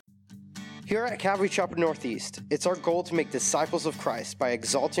Here at Calvary Chapel Northeast, it's our goal to make disciples of Christ by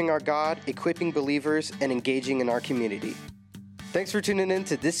exalting our God, equipping believers, and engaging in our community. Thanks for tuning in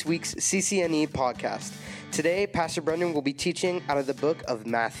to this week's CCNE podcast. Today, Pastor Brendan will be teaching out of the book of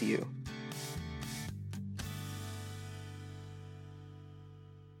Matthew.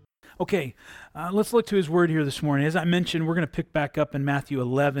 Okay, let's look to his word here this morning. As I mentioned, we're going to pick back up in Matthew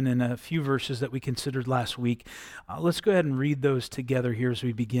 11 and a few verses that we considered last week. Let's go ahead and read those together here as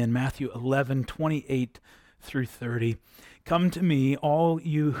we begin. Matthew 11, 28 through 30. Come to me, all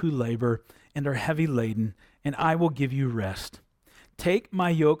you who labor and are heavy laden, and I will give you rest. Take my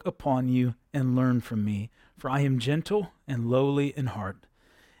yoke upon you and learn from me, for I am gentle and lowly in heart,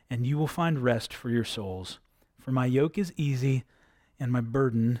 and you will find rest for your souls. For my yoke is easy and my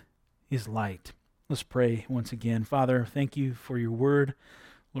burden is light. Let's pray once again. Father, thank you for your word.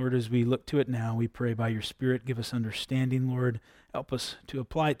 Lord, as we look to it now, we pray by your Spirit, give us understanding, Lord. Help us to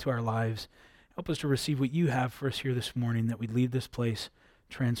apply it to our lives. Help us to receive what you have for us here this morning, that we leave this place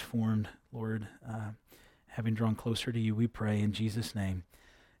transformed, Lord, having drawn closer to you, we pray in Jesus' name.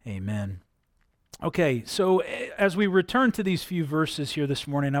 Amen. Okay, so as we return to these few verses here this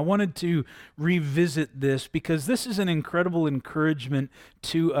morning, I wanted to revisit this because this is an incredible encouragement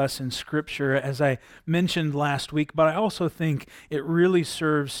to us in Scripture, as I mentioned last week, but I also think it really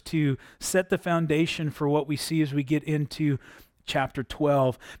serves to set the foundation for what we see as we get into chapter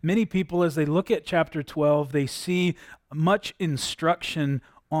 12. Many people, as they look at chapter 12, they see much instruction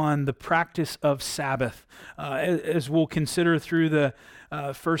on the practice of Sabbath. As we'll consider through the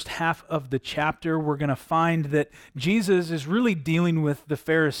first half of the chapter, we're going to find that Jesus is really dealing with the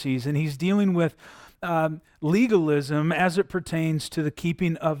Pharisees, and he's dealing with legalism as it pertains to the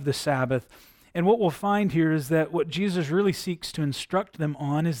keeping of the Sabbath. And what we'll find here is that what Jesus really seeks to instruct them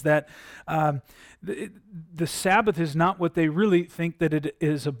on is that the Sabbath is not what they really think that it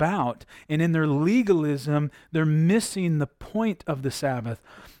is about. And in their legalism, they're missing the point of the Sabbath.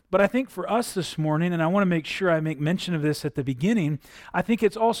 But I think for us this morning, and I want to make sure I make mention of this at the beginning, I think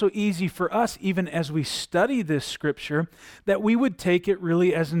it's also easy for us, even as we study this scripture, that we would take it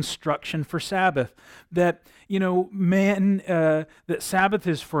really as instruction for Sabbath. That, that Sabbath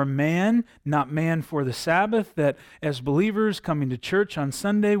is for man, not man for the Sabbath. That as believers coming to church on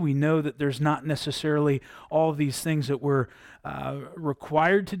Sunday, we know that there's not necessarily all these things that we're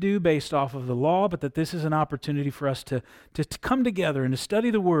required to do based off of the law, but that this is an opportunity for us to come together and to study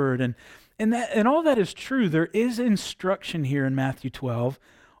the Word. And all that is true. There is instruction here in Matthew 12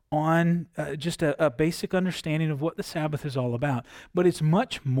 on just a basic understanding of what the Sabbath is all about. But it's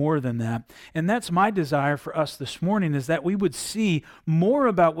much more than that. And that's my desire for us this morning, is that we would see more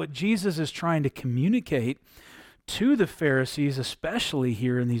about what Jesus is trying to communicate to the Pharisees, especially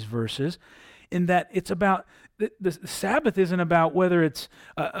here in these verses, in that it's about the Sabbath isn't about whether it's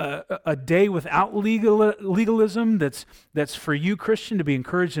a day without legalism that's for you, Christian, to be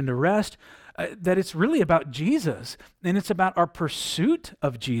encouraged and to rest, that it's really about Jesus, and it's about our pursuit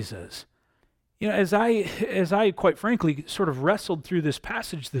of Jesus. As I quite frankly sort of wrestled through this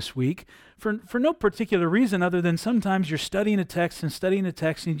passage this week, for no particular reason other than sometimes you're studying a text and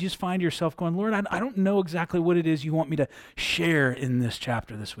you just find yourself going, Lord, I don't know exactly what it is you want me to share in this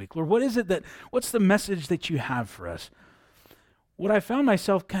chapter this week. Lord, what's the message that you have for us? What I found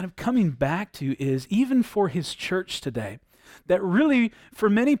myself kind of coming back to is, even for his church today, that really for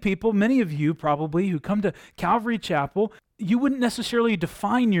many people, many of you probably who come to Calvary Chapel, you wouldn't necessarily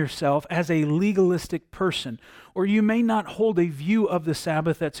define yourself as a legalistic person, or you may not hold a view of the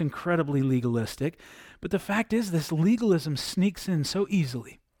Sabbath that's incredibly legalistic, but the fact is this legalism sneaks in so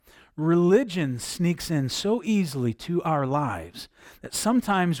easily. Religion sneaks in so easily to our lives that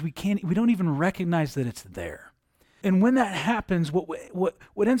sometimes we don't even recognize that it's there. And when that happens, what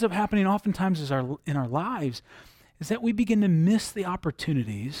ends up happening oftentimes in our lives is that we begin to miss the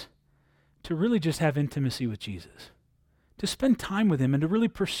opportunities to really just have intimacy with Jesus, to spend time with him and to really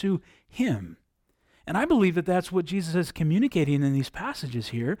pursue him. And I believe that that's what Jesus is communicating in these passages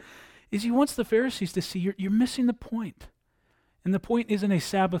here, is he wants the Pharisees to see you're missing the point. And the point isn't a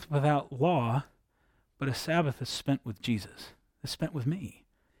Sabbath without law, but a Sabbath that's spent with Jesus, that's spent with me.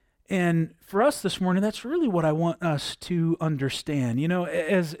 And for us this morning, that's really what I want us to understand.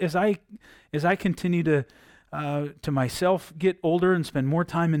 As I continue to myself get older and spend more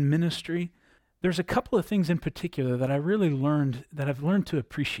time in ministry, there's a couple of things in particular that I've learned to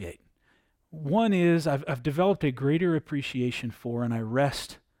appreciate. One is I've developed a greater appreciation for, and I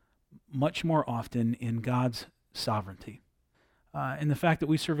rest much more often in God's sovereignty. In the fact that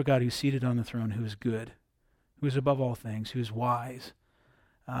we serve a God who's seated on the throne, who is good, who is above all things, who is wise.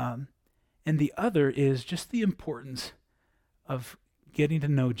 And the other is just the importance of getting to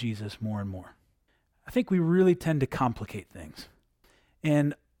know Jesus more and more. I think we really tend to complicate things.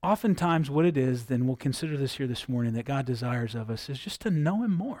 And oftentimes what it is, then we'll consider this here this morning, that God desires of us is just to know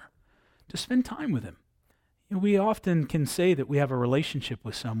him more, to spend time with him. We often can say that we have a relationship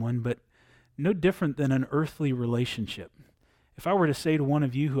with someone, but no different than an earthly relationship. If I were to say to one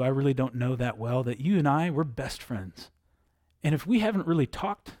of you who I really don't know that well, that you and I, we're best friends. And if we haven't really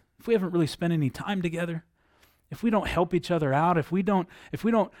talked, if we haven't really spent any time together, if we don't help each other out, if we don't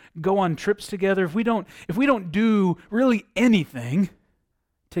go on trips together, if we don't do really anything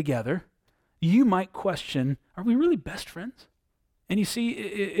together, you might question, are we really best friends? And you see,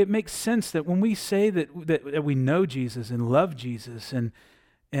 it makes sense that when we say that we know Jesus and love Jesus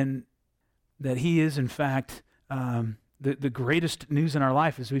and that he is, in fact, the greatest news in our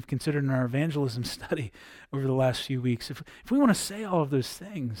life, as we've considered in our evangelism study over the last few weeks, if we want to say all of those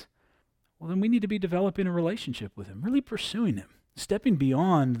things, well, then we need to be developing a relationship with him, really pursuing him, stepping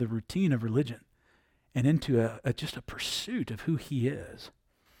beyond the routine of religion and into just a pursuit of who he is.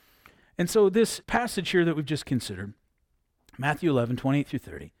 And so this passage here that we've just considered, Matthew 11, 28 through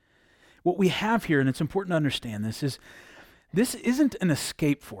 30, what we have here, and it's important to understand this, is this isn't an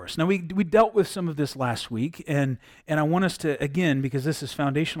escape for us. Now, we dealt with some of this last week, and I want us to, again, because this is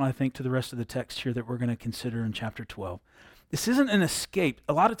foundational, I think, to the rest of the text here that we're going to consider in chapter 12. This isn't an escape.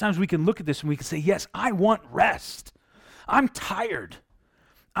 A lot of times we can look at this and we can say, yes, I want rest. I'm tired.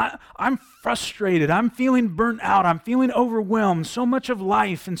 I'm frustrated. I'm feeling burnt out. I'm feeling overwhelmed. So much of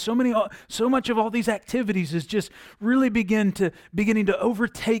life and so much of all these activities is just really beginning to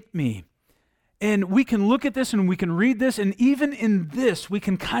overtake me. And we can look at this and we can read this, and even in this, we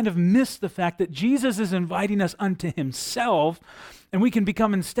can kind of miss the fact that Jesus is inviting us unto himself, and we can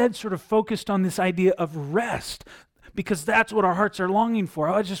become instead sort of focused on this idea of rest, because that's what our hearts are longing for.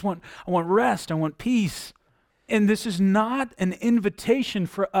 I want rest. I want peace. And this is not an invitation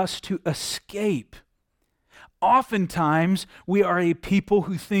for us to escape. Oftentimes, we are a people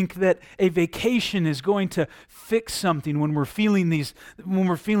who think that a vacation is going to fix something when we're feeling this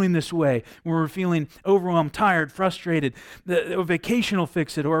way, when we're feeling overwhelmed, tired, frustrated. A vacation will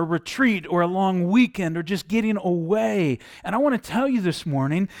fix it, or a retreat, or a long weekend, or just getting away. And I want to tell you this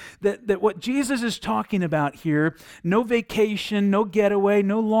morning that what Jesus is talking about here, no vacation, no getaway,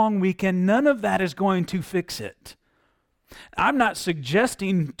 no long weekend, none of that is going to fix it. I'm not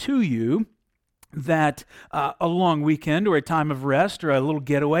suggesting to you that a long weekend or a time of rest or a little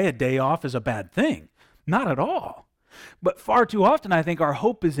getaway, a day off is a bad thing. Not at all. But far too often, I think our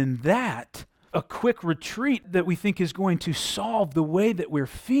hope is in that, a quick retreat that we think is going to solve the way that we're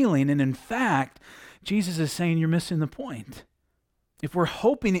feeling. And in fact, Jesus is saying you're missing the point. If we're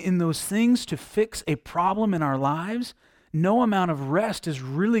hoping in those things to fix a problem in our lives, no amount of rest is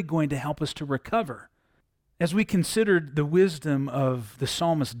really going to help us to recover. As we considered the wisdom of the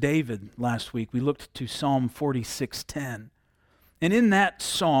psalmist David last week, we looked to Psalm 46:10. And in that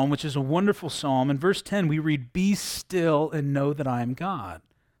psalm, which is a wonderful psalm, in verse 10 we read, "Be still and know that I am God."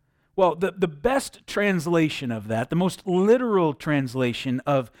 Well, the best translation of that, the most literal translation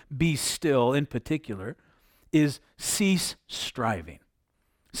of "be still" in particular, is cease striving.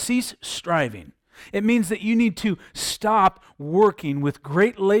 Cease striving. It means that you need to stop working with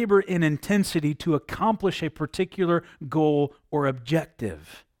great labor and intensity to accomplish a particular goal or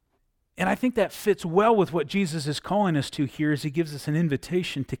objective. And I think that fits well with what Jesus is calling us to here as he gives us an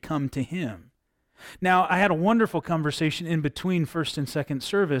invitation to come to him. Now, I had a wonderful conversation in between first and second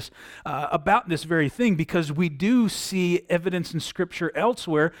service about this very thing, because we do see evidence in Scripture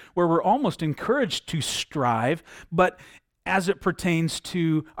elsewhere where we're almost encouraged to strive, but as it pertains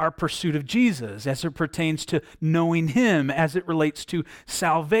to our pursuit of Jesus, as it pertains to knowing him, as it relates to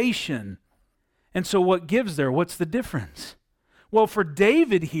salvation. And so what gives there? What's the difference? Well, for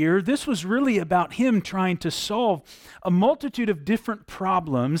David here, this was really about him trying to solve a multitude of different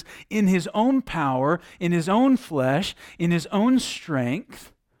problems in his own power, in his own flesh, in his own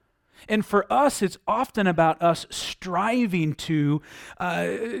strength. And for us, it's often about us striving to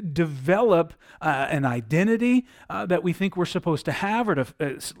develop an identity that we think we're supposed to have, or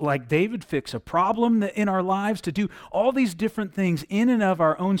to, like David, fix a problem in our lives, to do all these different things in and of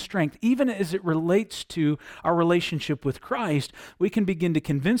our own strength. Even as it relates to our relationship with Christ, we can begin to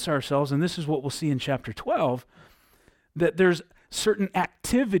convince ourselves, and this is what we'll see in chapter 12, that there's certain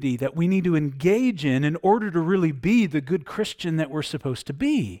activity that we need to engage in order to really be the good Christian that we're supposed to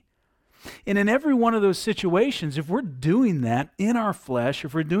be. And in every one of those situations, if we're doing that in our flesh,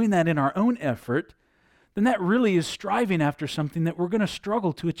 if we're doing that in our own effort, then that really is striving after something that we're going to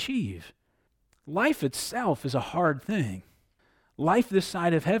struggle to achieve. Life itself is a hard thing. Life this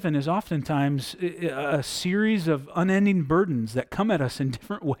side of heaven is oftentimes a series of unending burdens that come at us in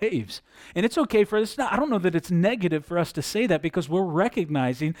different waves. And it's okay for us. I don't know that it's negative for us to say that, because we're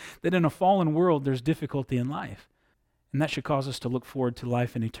recognizing that in a fallen world there's difficulty in life. And that should cause us to look forward to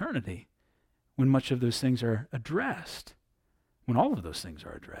life in eternity, when much of those things are addressed, when all of those things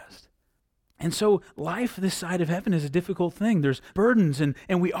are addressed. And so life this side of heaven is a difficult thing. There's burdens, and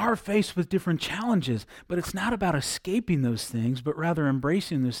we are faced with different challenges, but it's not about escaping those things, but rather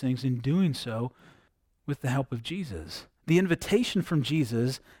embracing those things and doing so with the help of Jesus. The invitation from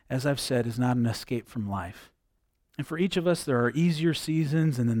Jesus, as I've said, is not an escape from life. And for each of us, there are easier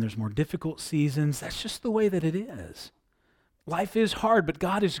seasons, and then there's more difficult seasons. That's just the way that it is. Life is hard, but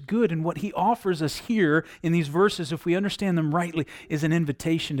God is good, and what he offers us here in these verses, if we understand them rightly, is an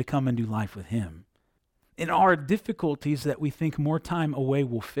invitation to come and do life with him. In our difficulties that we think more time away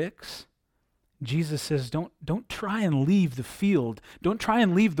will fix, Jesus says, don't try and leave the field. Don't try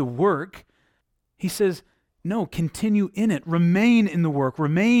and leave the work. He says, no, continue in it. Remain in the work.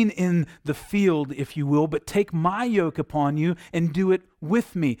 Remain in the field, if you will, but take my yoke upon you and do it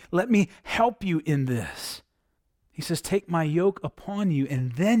with me. Let me help you in this. He says, take my yoke upon you,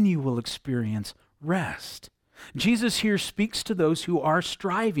 and then you will experience rest. Jesus here speaks to those who are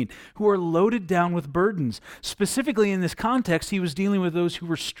striving, who are loaded down with burdens. Specifically in this context, he was dealing with those who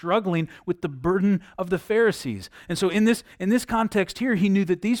were struggling with the burden of the Pharisees. And so in this context here, he knew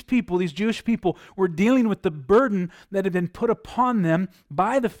that these people, these Jewish people, were dealing with the burden that had been put upon them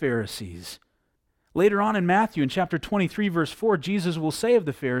by the Pharisees. Later on in Matthew, in chapter 23, verse 4, Jesus will say of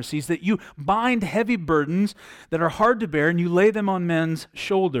the Pharisees that you bind heavy burdens that are hard to bear and you lay them on men's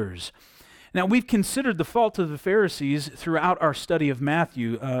shoulders. Now, we've considered the fault of the Pharisees throughout our study of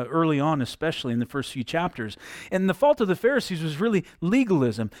Matthew, early on, especially in the first few chapters. And the fault of the Pharisees was really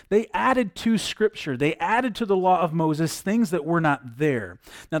legalism. They added to Scripture. They added to the law of Moses things that were not there.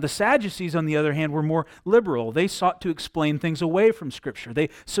 Now, the Sadducees, on the other hand, were more liberal. They sought to explain things away from Scripture. They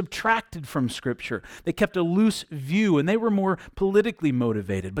subtracted from Scripture. They kept a loose view, and they were more politically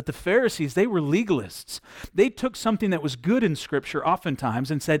motivated. But the Pharisees, they were legalists. They took something that was good in Scripture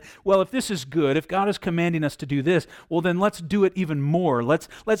oftentimes and said, well, if this is good, if God is commanding us to do this, well then let's do it even more. Let's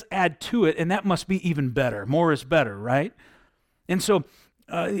add to it, and that must be even better. More is better, right? And so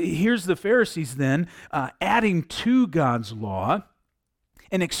here's the Pharisees then adding to God's law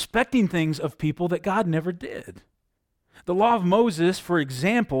and expecting things of people that God never did. The law of Moses, for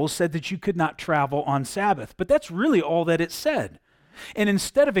example, said that you could not travel on Sabbath, but that's really all that it said. And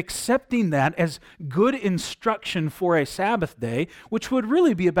instead of accepting that as good instruction for a Sabbath day, which would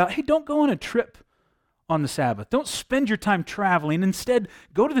really be about, hey, don't go on a trip on the Sabbath. Don't spend your time traveling. Instead,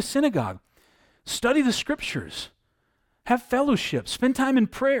 go to the synagogue. Study the Scriptures. Have fellowship. Spend time in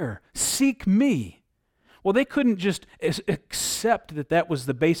prayer. Seek me. Well, they couldn't just accept that that was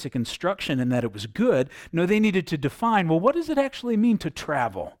the basic instruction and that it was good. No, they needed to define, well, what does it actually mean to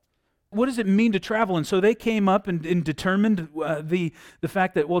travel? What does it mean to travel? And so they came up and determined the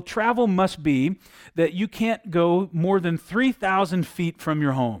fact that, well, travel must be that you can't go more than 3,000 feet from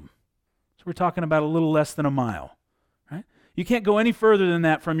your home. So we're talking about a little less than a mile, right? You can't go any further than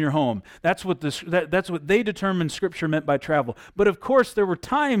that from your home. That's what they determined Scripture meant by travel. But of course, there were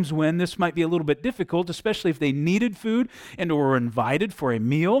times when this might be a little bit difficult, especially if they needed food and were invited for a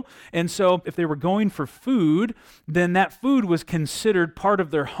meal. And so if they were going for food, then that food was considered part of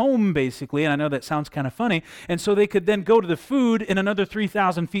their home, basically. And I know that sounds kind of funny. And so they could then go to the food in another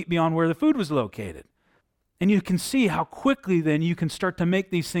 3,000 feet beyond where the food was located. And you can see how quickly then you can start to make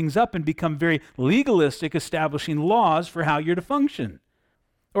these things up and become very legalistic, establishing laws for how you're to function.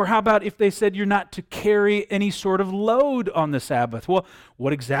 Or how about if they said you're not to carry any sort of load on the Sabbath? Well,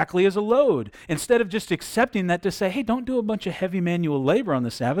 what exactly is a load? Instead of just accepting that to say, hey, don't do a bunch of heavy manual labor on the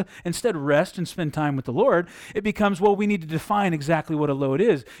Sabbath, instead rest and spend time with the Lord, it becomes, well, we need to define exactly what a load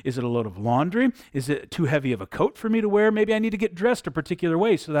is. Is it a load of laundry? Is it too heavy of a coat for me to wear? Maybe I need to get dressed a particular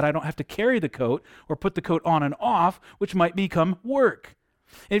way so that I don't have to carry the coat or put the coat on and off, which might become work.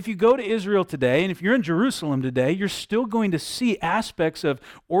 And if you go to Israel today, and if you're in Jerusalem today, you're still going to see aspects of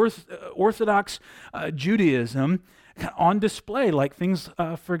Orthodox Judaism on display, like things,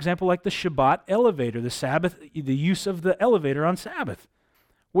 for example, like the Shabbat elevator, the Sabbath, the use of the elevator on Sabbath,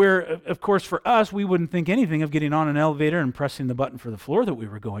 where, of course, for us, we wouldn't think anything of getting on an elevator and pressing the button for the floor that we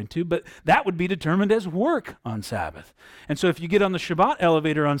were going to, but that would be determined as work on Sabbath. And so if you get on the Shabbat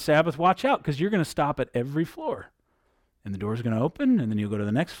elevator on Sabbath, watch out, because you're going to stop at every floor. And the door's going to open, and then you'll go to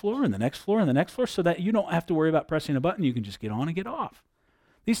the next floor, and the next floor, and the next floor, so that you don't have to worry about pressing a button. You can just get on and get off.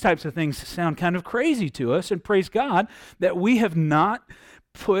 These types of things sound kind of crazy to us, and praise God that we have not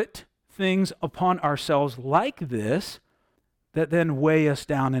put things upon ourselves like this, that then weigh us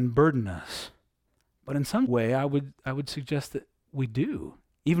down and burden us. But in some way, I would suggest that we do,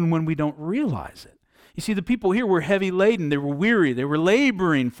 even when we don't realize it. You see, the people here were heavy laden, they were weary, they were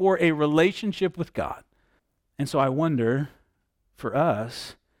laboring for a relationship with God. And so I wonder, for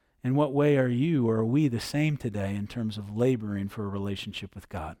us, in what way are you or are we the same today in terms of laboring for a relationship with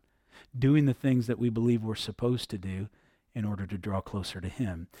God? Doing the things that we believe we're supposed to do in order to draw closer to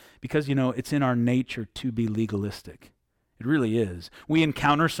Him. Because, it's in our nature to be legalistic. It really is. We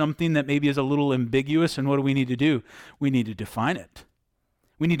encounter something that maybe is a little ambiguous, and what do we need to do? We need to define it.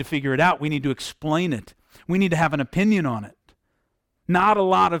 We need to figure it out. We need to explain it. We need to have an opinion on it. Not a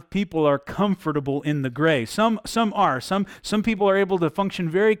lot of people are comfortable in the gray. Some are. Some people are able to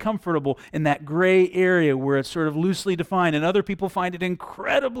function very comfortable in that gray area where it's sort of loosely defined, and other people find it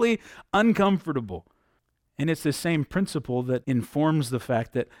incredibly uncomfortable. And it's the same principle that informs the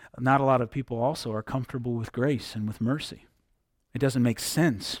fact that not a lot of people also are comfortable with grace and with mercy. It doesn't make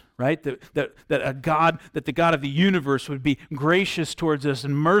sense, right? That the God of the universe would be gracious towards us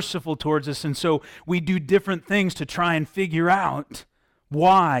and merciful towards us, and so we do different things to try and figure out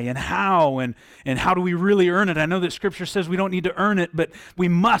why and how do we really earn it. I know that Scripture says we don't need to earn it, but we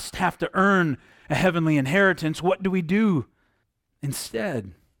must have to earn a heavenly inheritance. What do we do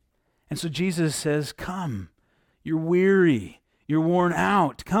instead? And so Jesus says, come, you're weary. You're worn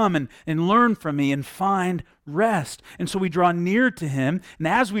out. Come and learn from me and find rest. And so we draw near to Him. And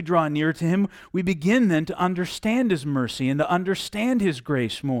as we draw near to Him, we begin then to understand His mercy and to understand His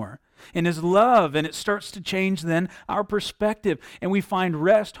grace more and His love. And it starts to change then our perspective. And we find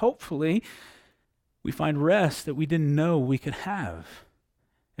rest, hopefully, we find rest that we didn't know we could have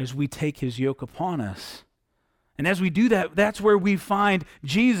as we take His yoke upon us. And as we do that, that's where we find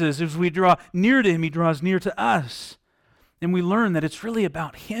Jesus. As we draw near to Him, He draws near to us. And we learn that it's really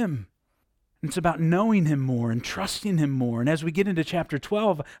about Him. It's about knowing Him more and trusting Him more. And as we get into chapter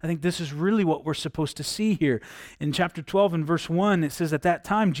 12, I think this is really what we're supposed to see here. In chapter 12 and verse 1, it says, at that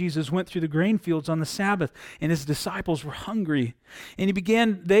time Jesus went through the grain fields on the Sabbath, and His disciples were hungry. And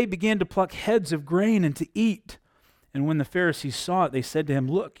they began to pluck heads of grain and to eat. And when the Pharisees saw it, they said to Him,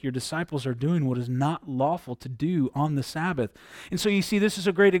 look, your disciples are doing what is not lawful to do on the Sabbath. And so you see, this is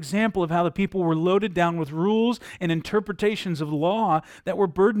a great example of how the people were loaded down with rules and interpretations of law that were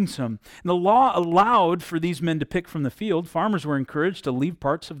burdensome. And the law allowed for these men to pick from the field. Farmers were encouraged to leave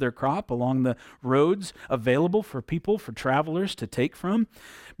parts of their crop along the roads available for people, for travelers to take from.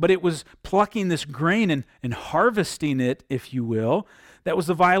 But it was plucking this grain and harvesting it, if you will, that was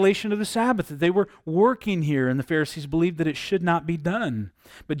the violation of the Sabbath, that they were working here, and the Pharisees believed that it should not be done.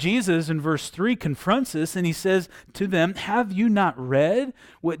 But Jesus, in verse 3, confronts us, and He says to them, have you not read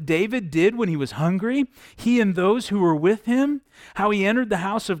what David did when he was hungry, he and those who were with him, how he entered the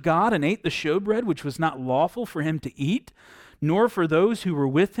house of God and ate the showbread, which was not lawful for him to eat, nor for those who were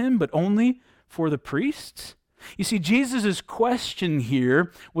with him, but only for the priests? You see, Jesus' question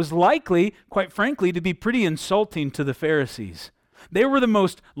here was likely, quite frankly, to be pretty insulting to the Pharisees. They were the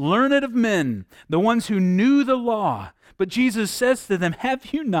most learned of men, the ones who knew the law. But Jesus says to them,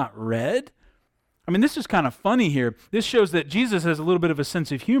 have you not read? I mean, this is kind of funny here. This shows that Jesus has a little bit of a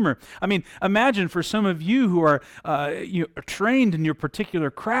sense of humor. I mean, imagine for some of you who are trained in your particular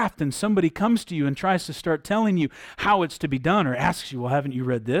craft, and somebody comes to you and tries to start telling you how it's to be done, or asks you, well, haven't you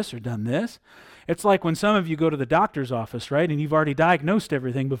read this or done this? It's like when some of you go to the doctor's office, right, and you've already diagnosed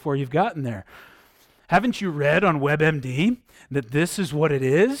everything before you've gotten there. Haven't you read on WebMD that this is what it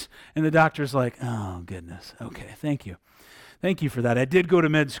is? And the doctor's like, oh, goodness. Okay, thank you. Thank you for that. I did go to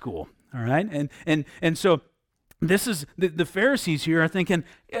med school, all right? And so this is, the Pharisees here are thinking,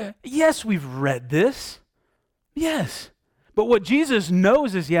 yes, we've read this. Yes. But what Jesus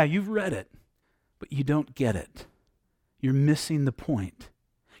knows is, yeah, you've read it, but you don't get it. You're missing the point.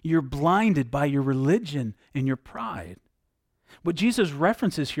 You're blinded by your religion and your pride. What Jesus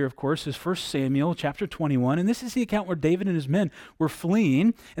references here, of course, is 1 Samuel chapter 21, and this is the account where David and his men were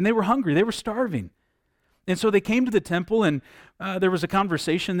fleeing, and they were hungry, they were starving. And so they came to the temple, and there was a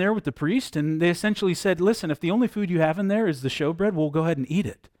conversation there with the priest, and they essentially said, listen, if the only food you have in there is the showbread, we'll go ahead and eat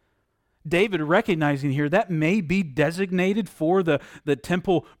it. David, recognizing here that may be designated for the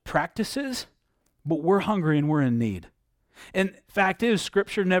temple practices, but we're hungry and we're in need. And fact is,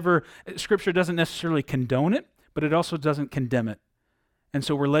 Scripture doesn't necessarily condone it, but it also doesn't condemn it. And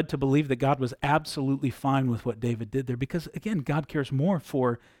so we're led to believe that God was absolutely fine with what David did there because, again, God cares more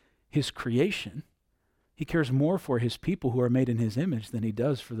for His creation. He cares more for His people who are made in His image than He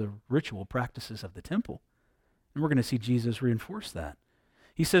does for the ritual practices of the temple. And we're going to see Jesus reinforce that.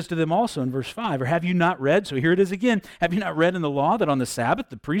 He says to them also in verse 5, or have you not read, so here it is again, have you not read in the law that on the Sabbath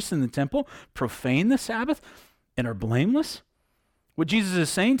the priests in the temple profane the Sabbath and are blameless? What Jesus is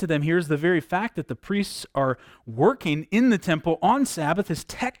saying to them here is the very fact that the priests are working in the temple on Sabbath is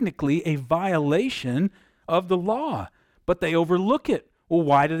technically a violation of the law, but they overlook it. Well,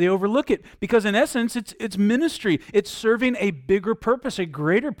 why do they overlook it? Because in essence, it's ministry. It's serving a bigger purpose, a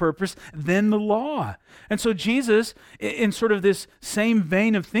greater purpose than the law. And so Jesus, in sort of this same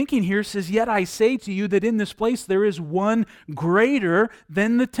vein of thinking here, says, yet I say to you that in this place there is one greater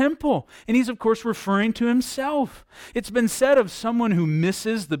than the temple. And he's, of course, referring to himself. It's been said of someone who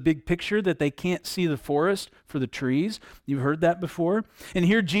misses the big picture that they can't see the forest for the trees. You've heard that before. And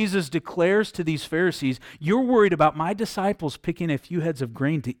here Jesus declares to these Pharisees, you're worried about my disciples picking a few heads of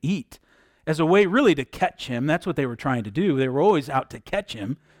grain to eat as a way really to catch him. That's what they were trying to do. They were always out to catch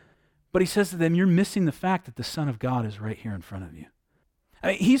him. But he says to them, you're missing the fact that the Son of God is right here in front of you.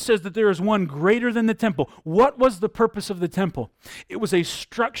 He says that there is one greater than the temple. What was the purpose of the temple? It was a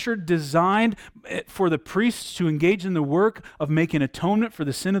structure designed for the priests to engage in the work of making atonement for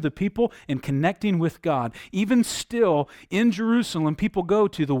the sin of the people and connecting with God. Even still, in Jerusalem, people go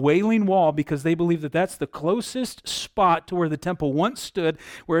to the Wailing Wall because they believe that that's the closest spot to where the temple once stood,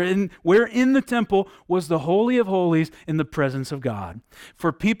 where in the temple was the Holy of Holies in the presence of God.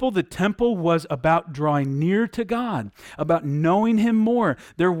 For people, the temple was about drawing near to God, about knowing Him more.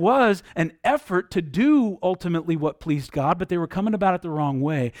 There was an effort to do ultimately what pleased God, but they were coming about it the wrong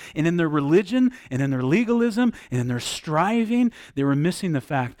way. And in their religion and in their legalism and in their striving, they were missing the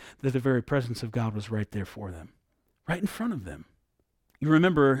fact that the very presence of God was right there for them, right in front of them. You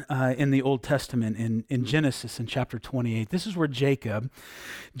remember in the Old Testament, in Genesis in chapter 28, this is where Jacob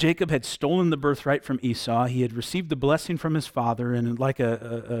had stolen the birthright from Esau. He had received the blessing from his father, and like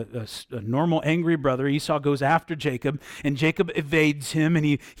a normal angry brother, Esau goes after Jacob, and Jacob evades him, and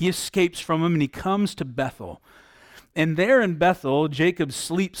he escapes from him, and he comes to Bethel. And there in Bethel, Jacob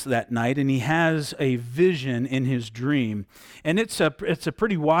sleeps that night, and he has a vision in his dream. And it's a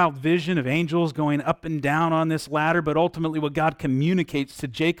pretty wild vision of angels going up and down on this ladder, but ultimately what God communicates to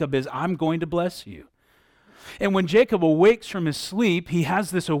Jacob is, I'm going to bless you. And when Jacob awakes from his sleep, he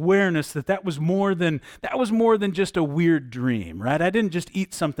has this awareness that was more than just a weird dream, right? I didn't just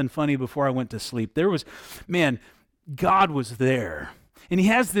eat something funny before I went to sleep. God was there. And he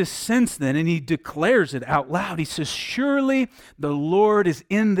has this sense then, and he declares it out loud. He says, surely the Lord is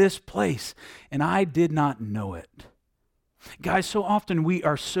in this place, and I did not know it. Guys, so often we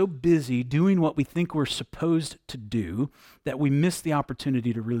are so busy doing what we think we're supposed to do that we miss the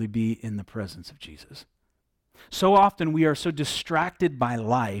opportunity to really be in the presence of Jesus. So often we are so distracted by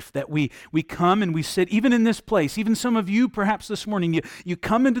life that we come and we sit, even in this place, even some of you perhaps this morning, you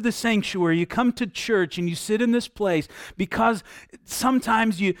come into the sanctuary, you come to church and you sit in this place because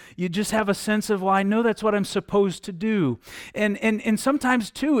sometimes you just have a sense of, well, I know that's what I'm supposed to do. And sometimes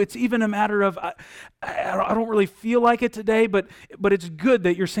too, it's even a matter of, I don't really feel like it today, but it's good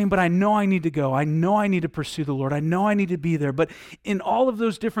that you're saying, but I know I need to go. I know I need to pursue the Lord. I know I need to be there. But in all of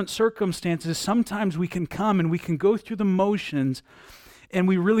those different circumstances, sometimes we can come and we can go through the motions and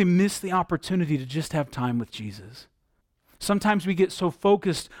we really miss the opportunity to just have time with Jesus. Sometimes we get so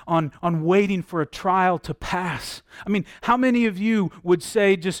focused on waiting for a trial to pass. I mean, how many of you would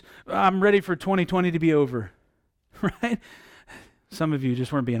say just, I'm ready for 2020 to be over, right? Some of you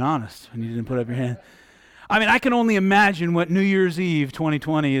just weren't being honest and you didn't put up your hand. I mean, I can only imagine what New Year's Eve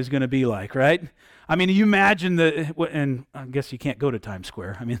 2020 is going to be like, right? I mean, you imagine and I guess you can't go to Times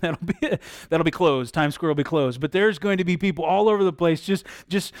Square. I mean, that'll be closed. Times Square will be closed. But there's going to be people all over the place just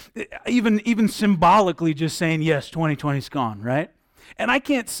even symbolically just saying, yes, 2020's gone, right? And I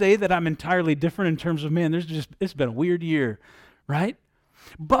can't say that I'm entirely different in terms of, man, it's been a weird year, right?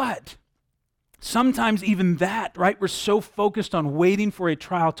 But sometimes even that, right? We're so focused on waiting for a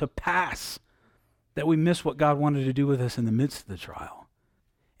trial to pass that we miss what God wanted to do with us in the midst of the trial.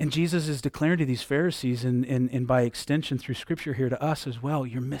 And Jesus is declaring to these Pharisees and by extension through Scripture here to us as well,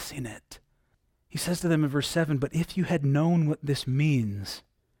 you're missing it. He says to them in verse 7, but if you had known what this means,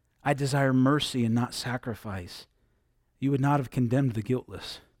 I desire mercy and not sacrifice, you would not have condemned the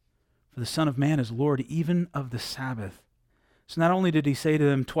guiltless. For the Son of Man is Lord even of the Sabbath. So not only did he say to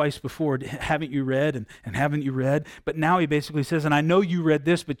them twice before, haven't you read and haven't you read? But now he basically says, and I know you read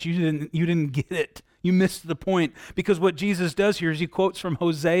this, but you didn't get it. You missed the point. Because what Jesus does here is he quotes from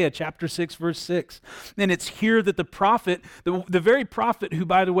Hosea chapter 6, verse 6. And it's here that the prophet, the very prophet who,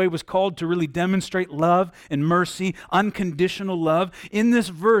 by the way, was called to really demonstrate love and mercy, unconditional love. In this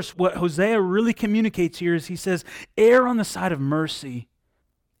verse, what Hosea really communicates here is he says, err on the side of mercy.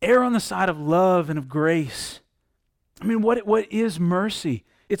 Err on the side of love and of grace. I mean, what is mercy?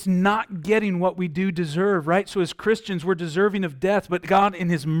 It's not getting what we do deserve, right? So as Christians, we're deserving of death, but God in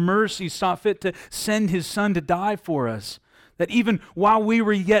His mercy saw fit to send His Son to die for us, That even while we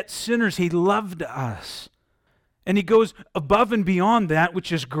were yet sinners, he loved us. And he goes above and beyond that,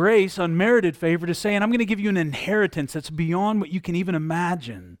 which is grace, unmerited favor, to say, and I'm going to give you an inheritance that's beyond what you can even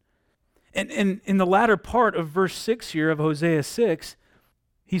imagine. And in the latter part of verse 6 here of Hosea 6,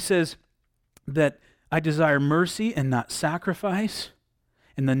 he says that I desire mercy and not sacrifice,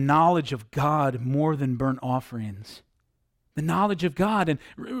 and the knowledge of God more than burnt offerings. The knowledge of God. And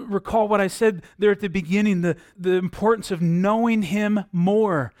recall what I said there at the beginning, the importance of knowing him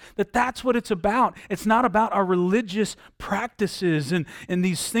more. That's what it's about. It's not about our religious practices and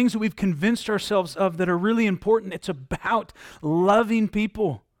these things that we've convinced ourselves of that are really important. It's about loving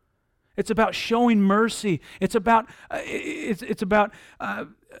people. It's about showing mercy. It's about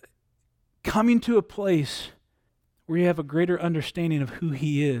coming to a place where you have a greater understanding of who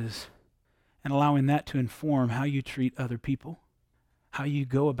he is, and allowing that to inform how you treat other people, how you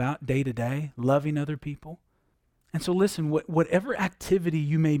go about day to day, loving other people. And so listen, whatever activity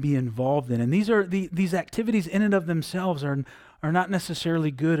you may be involved in, and these activities in and of themselves are not necessarily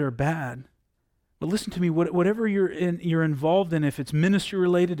good or bad. But listen to me, whatever you're involved in, if it's ministry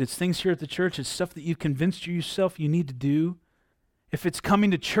related, it's things here at the church, it's stuff that you've convinced yourself you need to do. If it's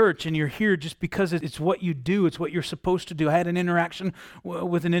coming to church and you're here just because it's what you do, it's what you're supposed to do. I had an interaction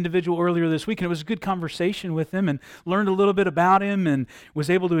with an individual earlier this week, and it was a good conversation with him, and learned a little bit about him and was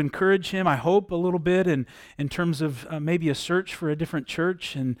able to encourage him, I hope, a little bit in terms of maybe a search for a different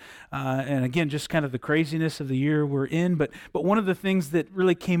church, and again, just kind of the craziness of the year we're in. But one of the things that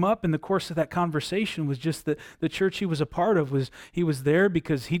really came up in the course of that conversation was just that the church he was a part of he was there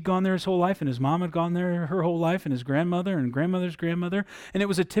because he'd gone there his whole life, and his mom had gone there her whole life, and his grandmother and grandmother's grandmother. And it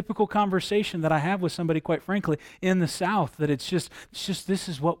was a typical conversation that I have with somebody, quite frankly, in the South, that it's just this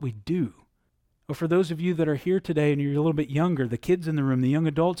is what we do. Or for those of you that are here today and you're a little bit younger, the kids in the room, the young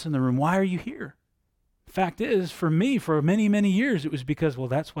adults in the room, why are you here? The fact is, for me, for many, many years, it was because, well,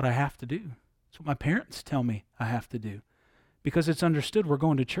 that's what I have to do. That's what my parents tell me I have to do. Because it's understood we're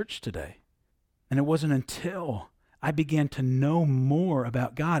going to church today. And it wasn't until I began to know more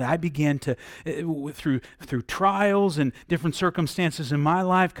about God. I began to, through trials and different circumstances in my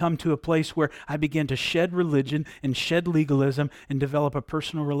life, come to a place where I began to shed religion and shed legalism and develop a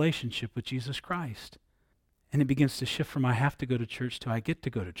personal relationship with Jesus Christ. And it begins to shift from I have to go to church to I get to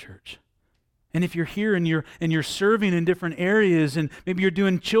go to church. And if you're here and you're serving in different areas, and maybe you're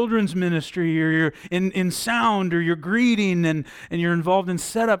doing children's ministry, or you're in sound, or you're greeting, and you're involved in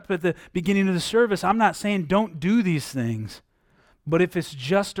setup at the beginning of the service, I'm not saying don't do these things. But if it's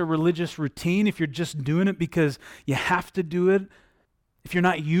just a religious routine, if you're just doing it because you have to do it, if you're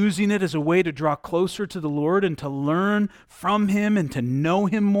not using it as a way to draw closer to the Lord and to learn from him and to know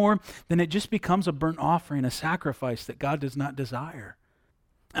him more, then it just becomes a burnt offering, a sacrifice that God does not desire.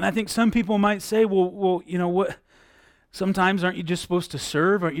 And I think some people might say, well, you know what? Sometimes aren't you just supposed to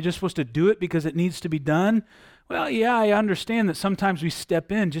serve? Aren't you just supposed to do it because it needs to be done? Well, yeah, I understand that sometimes we step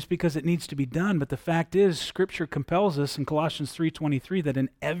in just because it needs to be done. But the fact is, Scripture compels us in Colossians 3:23 that in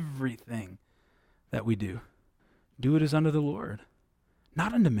everything that we do it as unto the Lord,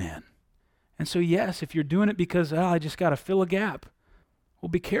 not unto man. And so, yes, if you're doing it because, I just got to fill a gap, well,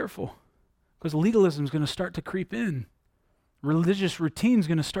 be careful, because legalism is going to start to creep in. Religious routine is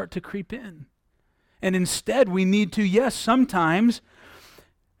going to start to creep in. And instead, we need to, yes, sometimes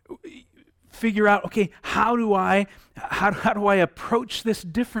figure out, okay, how do I approach this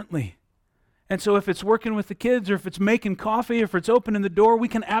differently? And so if it's working with the kids, or if it's making coffee, or if it's opening the door, we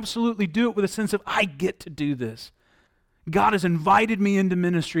can absolutely do it with a sense of, I get to do this. God has invited me into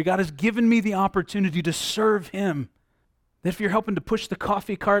ministry. God has given me the opportunity to serve him. That if you're helping to push the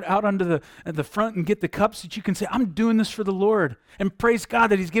coffee cart out onto the front and get the cups, that you can say, I'm doing this for the Lord. And praise God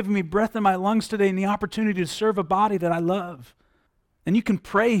that he's given me breath in my lungs today and the opportunity to serve a body that I love. And you can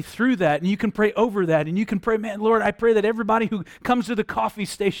pray through that, and you can pray over that, and you can pray, man, Lord, I pray that everybody who comes to the coffee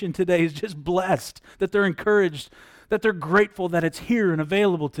station today is just blessed, that they're encouraged, that they're grateful that it's here and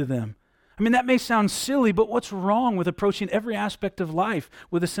available to them. I mean, that may sound silly, but what's wrong with approaching every aspect of life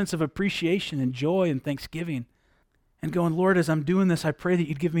with a sense of appreciation and joy and thanksgiving? And going, Lord, as I'm doing this, I pray that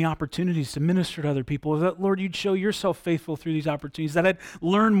you'd give me opportunities to minister to other people. That, Lord, you'd show yourself faithful through these opportunities, that I'd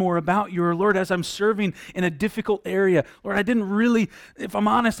learn more about you. Or, Lord, as I'm serving in a difficult area, Lord, I didn't really, if I'm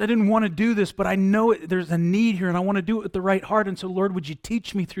honest, I didn't want to do this, but I know there's a need here, and I want to do it with the right heart. And so, Lord, would you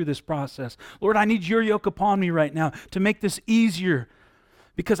teach me through this process? Lord, I need your yoke upon me right now to make this easier,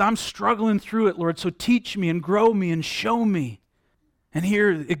 because I'm struggling through it, Lord. So teach me and grow me and show me. And here,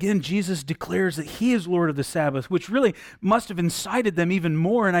 again, Jesus declares that he is Lord of the Sabbath, which really must have incited them even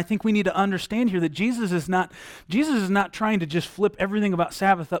more. And I think we need to understand here that Jesus is not trying to just flip everything about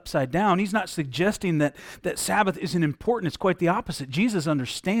Sabbath upside down. He's not suggesting that Sabbath isn't important. It's quite the opposite. Jesus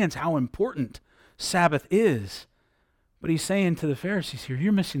understands how important Sabbath is. But he's saying to the Pharisees here,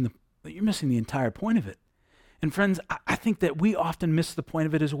 you're missing the entire point of it. And friends, I think that we often miss the point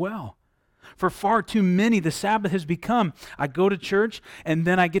of it as well. For far too many, the Sabbath has become, I go to church and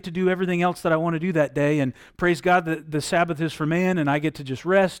then I get to do everything else that I want to do that day. And praise God that the Sabbath is for man and I get to just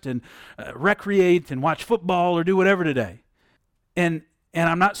rest and recreate and watch football or do whatever today. And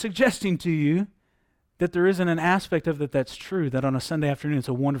I'm not suggesting to you that there isn't an aspect of that's true, that on a Sunday afternoon it's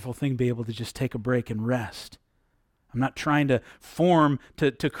a wonderful thing to be able to just take a break and rest. I'm not trying to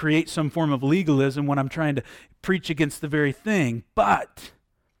to create some form of legalism when I'm trying to preach against the very thing. But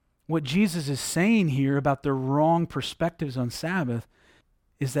what Jesus is saying here about the wrong perspectives on Sabbath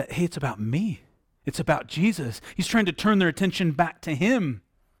is that, hey, it's about me. It's about Jesus. He's trying to turn their attention back to him.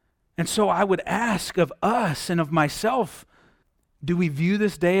 And so I would ask of us and of myself, do we view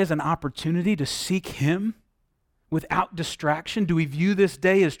this day as an opportunity to seek him without distraction? Do we view this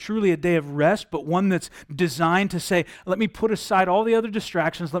day as truly a day of rest, but one that's designed to say, let me put aside all the other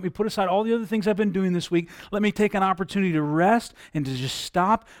distractions, let me put aside all the other things I've been doing this week, let me take an opportunity to rest and to just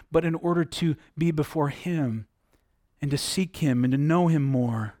stop, but in order to be before him and to seek him and to know him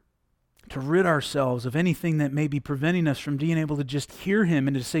more, to rid ourselves of anything that may be preventing us from being able to just hear him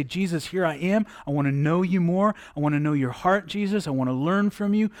and to say, Jesus, here I am. I want to know you more. I want to know your heart, Jesus. I want to learn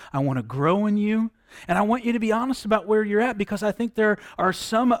from you. I want to grow in you. And I want you to be honest about where you're at, because I think there are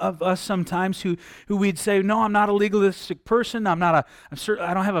some of us sometimes who we'd say, no, I'm not a legalistic person. I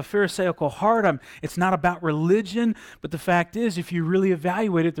don't have a Pharisaical heart. It's not about religion. But the fact is, if you really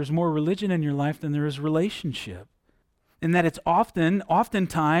evaluate it, there's more religion in your life than there is relationship. And that it's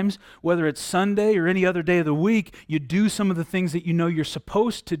oftentimes, whether it's Sunday or any other day of the week, you do some of the things that you know you're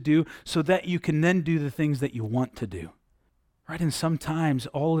supposed to do so that you can then do the things that you want to do. Right? And sometimes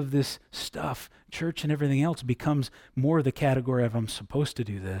all of this stuff, church and everything else, becomes more the category of I'm supposed to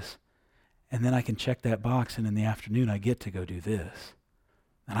do this. And then I can check that box, and in the afternoon I get to go do this.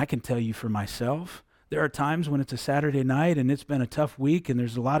 And I can tell you for myself, there are times when it's a Saturday night and it's been a tough week and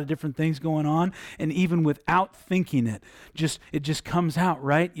there's a lot of different things going on, and even without thinking it just comes out,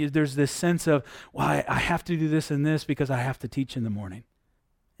 right? There's this sense of, well, I have to do this and this because I have to teach in the morning.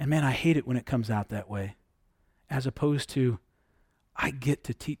 And man, I hate it when it comes out that way, as opposed to, I get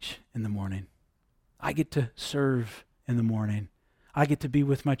to teach in the morning. I get to serve in the morning. I get to be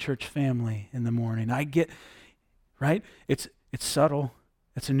with my church family in the morning. Right? It's subtle.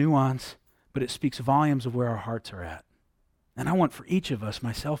 It's a nuance, but it speaks volumes of where our hearts are at. And I want for each of us,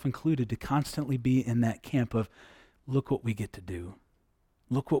 myself included, to constantly be in that camp of, look what we get to do.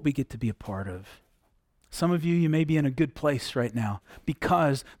 Look what we get to be a part of. Some of you may be in a good place right now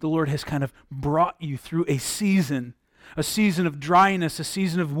because the Lord has kind of brought you through a season of dryness, a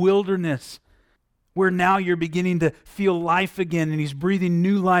season of wilderness, where now you're beginning to feel life again, and he's breathing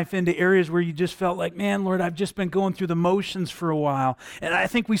new life into areas where you just felt like, man, Lord, I've just been going through the motions for a while. And I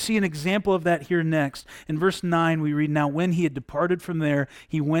think we see an example of that here next. In verse 9, we read, now when he had departed from there,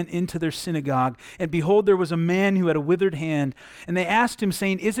 he went into their synagogue, and behold, there was a man who had a withered hand. And they asked him,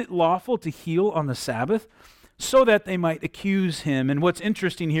 saying, is it lawful to heal on the Sabbath? So that they might accuse him. And what's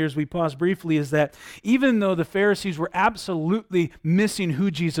interesting here, as we pause briefly, is that even though the Pharisees were absolutely missing who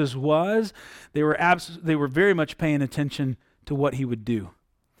Jesus was, they were very much paying attention to what he would do.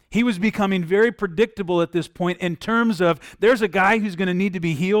 He was becoming very predictable at this point in terms of, there's a guy who's going to need to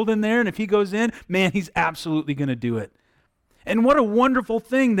be healed in there, and if he goes in, man, he's absolutely going to do it. And what a wonderful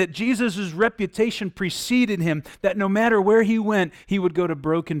thing that Jesus' reputation preceded him, that no matter where he went, he would go to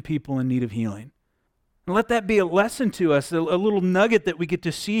broken people in need of healing. And let that be a lesson to us, a little nugget that we get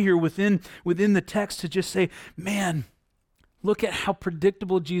to see here within the text, to just say, man, look at how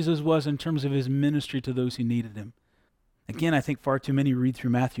predictable Jesus was in terms of his ministry to those who needed him. Again, I think far too many read through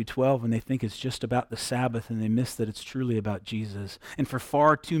Matthew 12 and they think it's just about the Sabbath, and they miss that it's truly about Jesus. And for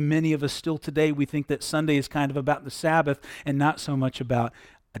far too many of us still today, we think that Sunday is kind of about the Sabbath and not so much about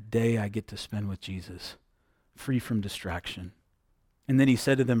a day I get to spend with Jesus, free from distraction. And then he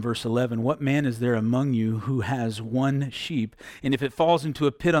said to them, verse 11, what man is there among you who has one sheep, and if it falls into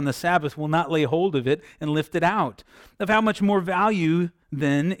a pit on the Sabbath, will not lay hold of it and lift it out? Of how much more value,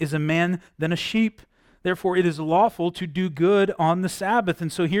 then, is a man than a sheep? Therefore, it is lawful to do good on the Sabbath.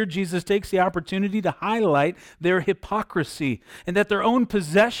 And so here Jesus takes the opportunity to highlight their hypocrisy, and that their own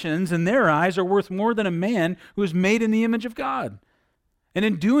possessions in their eyes are worth more than a man who is made in the image of God. And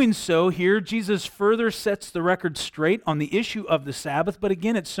in doing so here, Jesus further sets the record straight on the issue of the Sabbath, but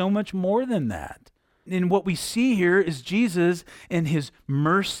again, it's so much more than that. And what we see here is Jesus and his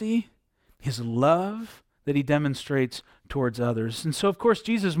mercy, his love that he demonstrates towards others. And so, of course,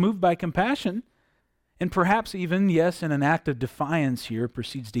 Jesus, moved by compassion, and perhaps even, yes, in an act of defiance here,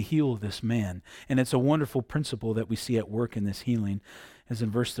 proceeds to heal this man. And it's a wonderful principle that we see at work in this healing. As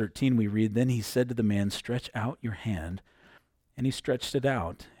in verse 13 we read, "Then he said to the man, 'Stretch out your hand.' And he stretched it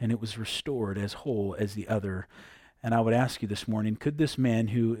out, and it was restored as whole as the other." And I would ask you this morning, could this man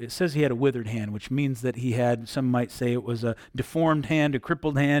who, it says he had a withered hand, which means that he had, some might say it was a deformed hand, a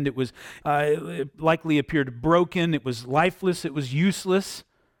crippled hand, it was it likely appeared broken, it was lifeless, it was useless.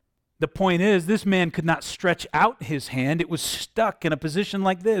 The point is, this man could not stretch out his hand. It was stuck in a position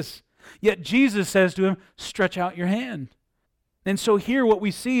like this. Yet Jesus says to him, "Stretch out your hand." And so here what we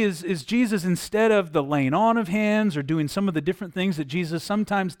see is Jesus, instead of the laying on of hands or doing some of the different things that Jesus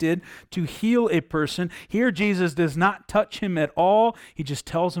sometimes did to heal a person, here Jesus does not touch him at all. He just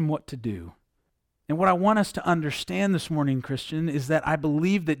tells him what to do. And what I want us to understand this morning, Christian, is that I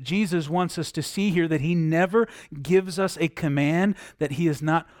believe that Jesus wants us to see here that he never gives us a command that he has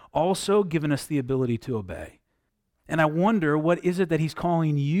not also given us the ability to obey. And I wonder, what is it that he's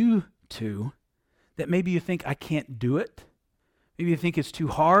calling you to that maybe you think, I can't do it? Maybe you think it's too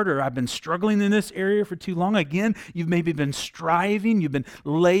hard, or I've been struggling in this area for too long. Again, you've maybe been striving, you've been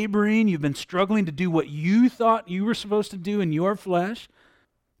laboring, you've been struggling to do what you thought you were supposed to do in your flesh.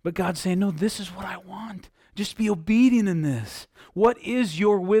 But God's saying, no, this is what I want. Just be obedient in this. What is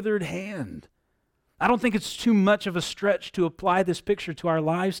your withered hand? I don't think it's too much of a stretch to apply this picture to our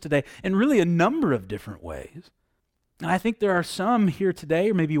lives today in really a number of different ways. And I think there are some here today,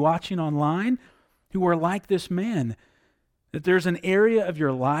 or maybe watching online, who are like this man. That there's an area of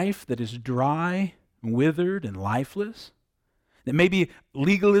your life that is dry, withered, and lifeless. That maybe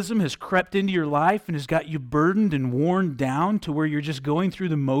legalism has crept into your life and has got you burdened and worn down to where you're just going through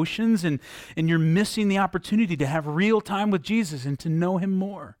the motions and you're missing the opportunity to have real time with Jesus and to know him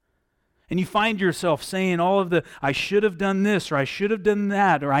more. And you find yourself saying all of the, I should have done this, or I should have done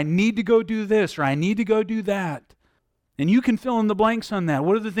that, or I need to go do this, or I need to go do that. And you can fill in the blanks on that.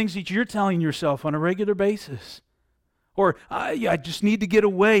 What are the things that you're telling yourself on a regular basis? Or, I just need to get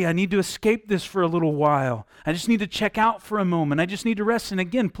away. I need to escape this for a little while. I just need to check out for a moment. I just need to rest. And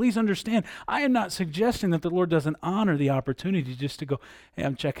again, please understand, I am not suggesting that the Lord doesn't honor the opportunity just to go, hey,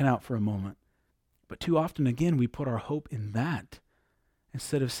 I'm checking out for a moment. But too often, again, we put our hope in that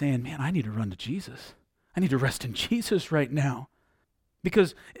instead of saying, man, I need to run to Jesus. I need to rest in Jesus right now.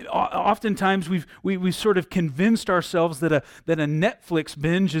 Because oftentimes we've sort of convinced ourselves that a Netflix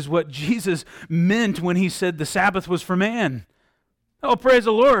binge is what Jesus meant when he said the Sabbath was for man. Oh, praise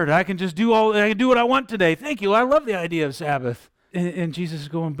the Lord! I can do what I want today. Thank you. I love the idea of Sabbath. And Jesus is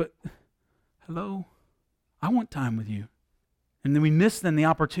going, but hello, I want time with you. And then we miss the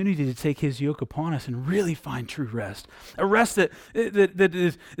opportunity to take his yoke upon us and really find true rest. A rest that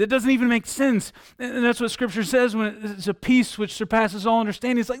doesn't even make sense. And that's what Scripture says when it's a peace which surpasses all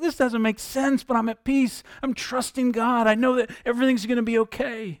understanding. It's like, this doesn't make sense, but I'm at peace. I'm trusting God. I know that everything's going to be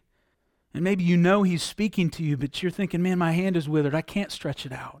okay. And maybe you know he's speaking to you, but you're thinking, man, my hand is withered. I can't stretch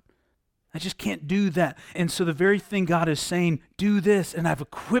it out. I just can't do that. And so the very thing God is saying, do this, and I've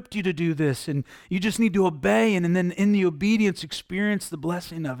equipped you to do this, and you just need to obey, and then in the obedience, experience the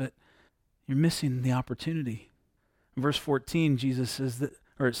blessing of it. You're missing the opportunity. In verse 14, Jesus says that,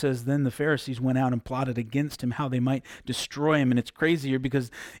 or it says, then the Pharisees went out and plotted against him how they might destroy him. And it's crazy here because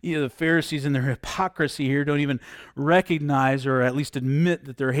the Pharisees in their hypocrisy here don't even recognize or at least admit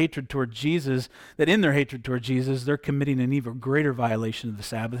that their hatred toward Jesus, that in their hatred toward Jesus, they're committing an even greater violation of the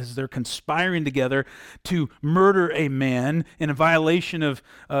Sabbath as they're conspiring together to murder a man in a violation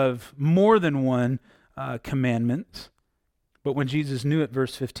of more than one commandment. But when Jesus knew it,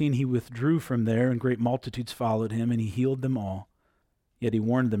 verse 15, he withdrew from there and great multitudes followed him and he healed them all. Yet he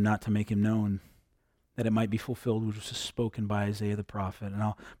warned them not to make him known, that it might be fulfilled which was spoken by Isaiah the prophet. And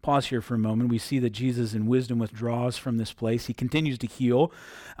I'll pause here for a moment. We see that Jesus in wisdom withdraws from this place. He continues to heal,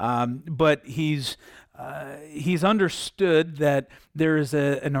 but he's understood that there is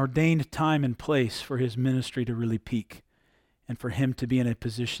an ordained time and place for his ministry to really peak and for him to be in a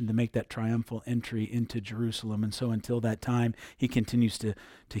position to make that triumphal entry into Jerusalem. And so until that time, he continues to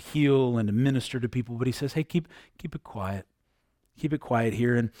heal and to minister to people. But he says, hey, keep it quiet. Keep it quiet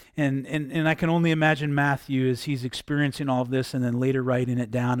here. And I can only imagine Matthew as he's experiencing all of this and then later writing it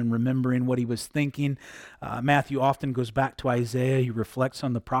down and remembering what he was thinking. Matthew often goes back to Isaiah. He reflects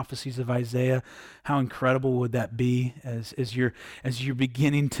on the prophecies of Isaiah. How incredible would that be as you're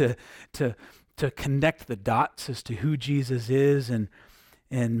beginning to connect the dots as to who Jesus is. And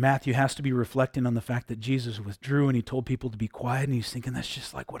And Matthew has to be reflecting on the fact that Jesus withdrew and he told people to be quiet, and he's thinking that's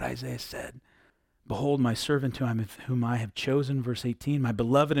just like what Isaiah said. Behold, my servant whom I have chosen, verse 18, my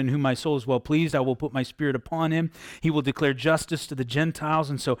beloved in whom my soul is well pleased, I will put my spirit upon him. He will declare justice to the Gentiles.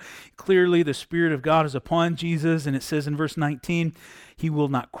 And so clearly the Spirit of God is upon Jesus. And it says in verse 19, he will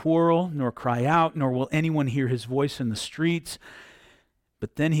not quarrel nor cry out, nor will anyone hear his voice in the streets.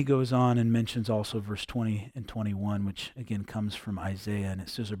 But then he goes on and mentions also verse 20 and 21, which again comes from Isaiah. And it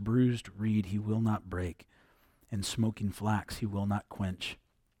says, a bruised reed he will not break, and smoking flax he will not quench,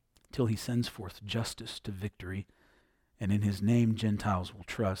 till he sends forth justice to victory, and in his name Gentiles will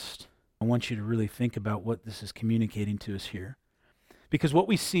trust. I want you to really think about what this is communicating to us here. Because what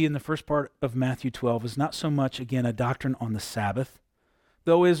we see in the first part of Matthew 12 is not so much, again, a doctrine on the Sabbath,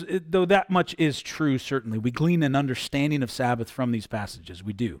 though that much is true, certainly. We glean an understanding of Sabbath from these passages,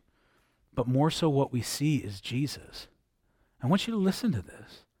 we do. But more so what we see is Jesus. I want you to listen to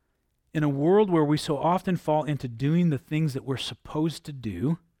this. In a world where we so often fall into doing the things that we're supposed to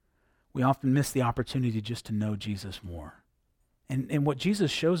do, we often miss the opportunity just to know Jesus more. And what Jesus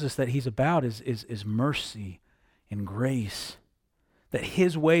shows us that he's about is mercy and grace, that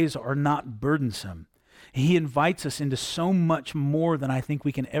his ways are not burdensome. He invites us into so much more than I think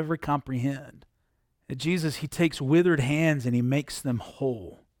we can ever comprehend. That Jesus, he takes withered hands and he makes them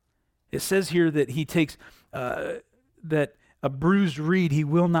whole. It says here that he takes, that a bruised reed he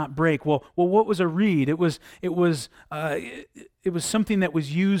will not break. Well, what was a reed? It was something that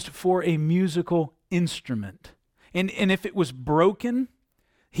was used for a musical instrument. And if it was broken,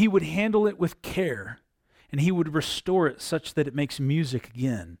 he would handle it with care, and he would restore it such that it makes music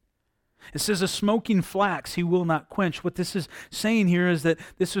again. It says a smoking flax he will not quench. What this is saying here is that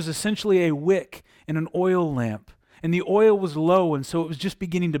this was essentially a wick in an oil lamp, and the oil was low, and so it was just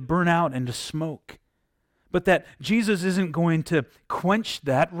beginning to burn out and to smoke. But that Jesus isn't going to quench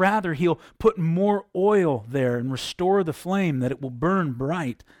that. Rather, he'll put more oil there and restore the flame that it will burn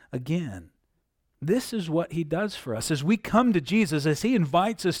bright again. This is what he does for us. As we come to Jesus, as he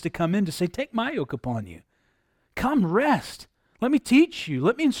invites us to come in to say, take my yoke upon you. Come rest. Let me teach you.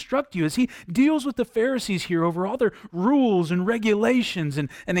 Let me instruct you. As he deals with the Pharisees here over all their rules and regulations. And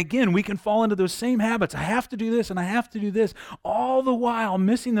again, we can fall into those same habits. I have to do this and I have to do this. All the while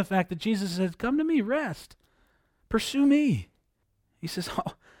missing the fact that Jesus says, come to me, rest. Pursue me. He says,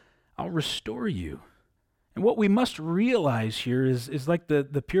 I'll restore you. And what we must realize here is like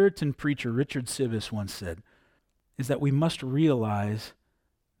the Puritan preacher Richard Sibbes once said, is that we must realize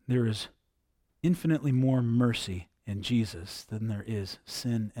there is infinitely more mercy in Jesus than there is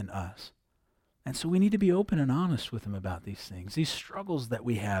sin in us. And so we need to be open and honest with him about these things, these struggles that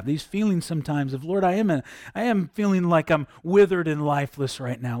we have, these feelings sometimes of, Lord, I am feeling like I'm withered and lifeless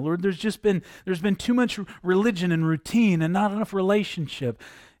right now. Lord, there's been too much religion and routine and not enough relationship.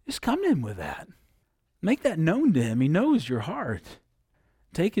 Just come to him with that. Make that known to him. He knows your heart.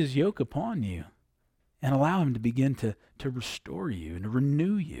 Take his yoke upon you and allow him to begin to restore you and to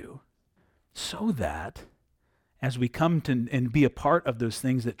renew you, so that as we come to and be a part of those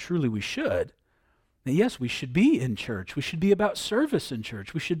things that truly we should, that yes, we should be in church. We should be about service in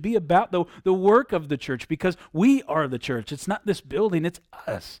church. We should be about the work of the church, because we are the church. It's not this building, it's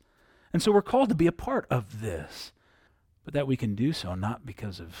us. And so we're called to be a part of this. But that we can do so not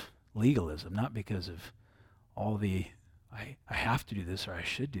because of legalism, not because of all the, I have to do this or I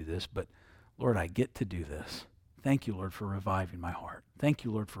should do this, but Lord, I get to do this. Thank you, Lord, for reviving my heart. Thank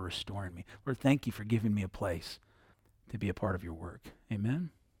you, Lord, for restoring me. Lord, thank you for giving me a place to be a part of your work. Amen?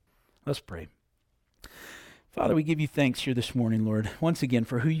 Let's pray. Father, we give you thanks here this morning, Lord, once again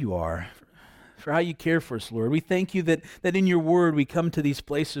for who you are, for how you care for us, Lord. We thank you that in your word we come to these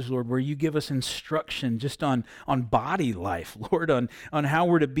places, Lord, where you give us instruction just on body life, Lord, on how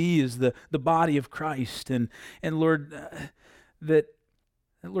we're to be as the body of Christ. And Lord,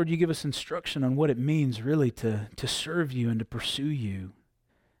 Lord, you give us instruction on what it means really to serve you and to pursue you.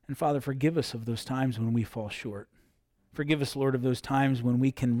 And Father, forgive us of those times when we fall short. Forgive us, Lord, of those times when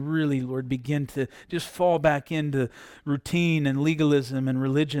we can really, Lord, begin to just fall back into routine and legalism and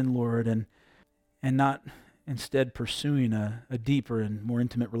religion, Lord, and not instead pursuing a deeper and more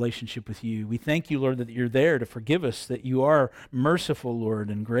intimate relationship with you. We thank you, Lord, that you're there to forgive us, that you are merciful, Lord,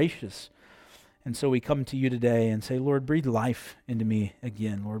 and gracious. And so we come to you today and say, Lord, breathe life into me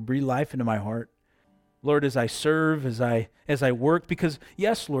again. Lord, breathe life into my heart. Lord, as I serve, as I work, because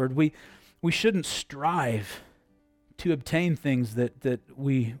yes, Lord, we shouldn't strive to obtain things that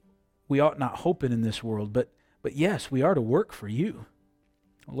we ought not hope in this world, but yes, we are to work for you.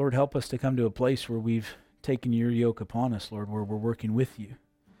 Lord, help us to come to a place where we've taken your yoke upon us, Lord, where we're working with you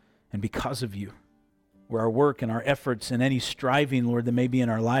and because of you. where our work and our efforts and any striving, Lord, that may be in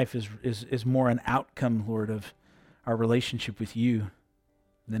our life is more an outcome, Lord, of our relationship with you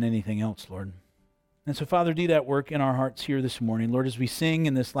than anything else, Lord. And so, Father, do that work in our hearts here this morning. Lord, as we sing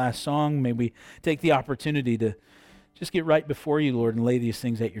in this last song, may we take the opportunity to just get right before you, Lord, and lay these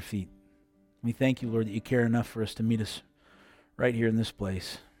things at your feet. We thank you, Lord, that you care enough for us to meet us right here in this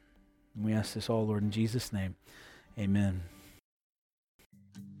place. And we ask this all, Lord, in Jesus' name. Amen.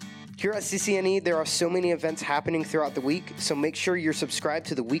 Here at CCNE, there are so many events happening throughout the week, so make sure you're subscribed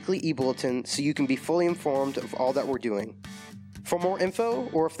to the weekly e-bulletin so you can be fully informed of all that we're doing. For more info,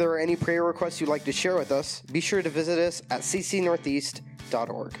 or if there are any prayer requests you'd like to share with us, be sure to visit us at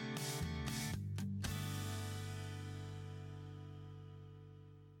ccnortheast.org.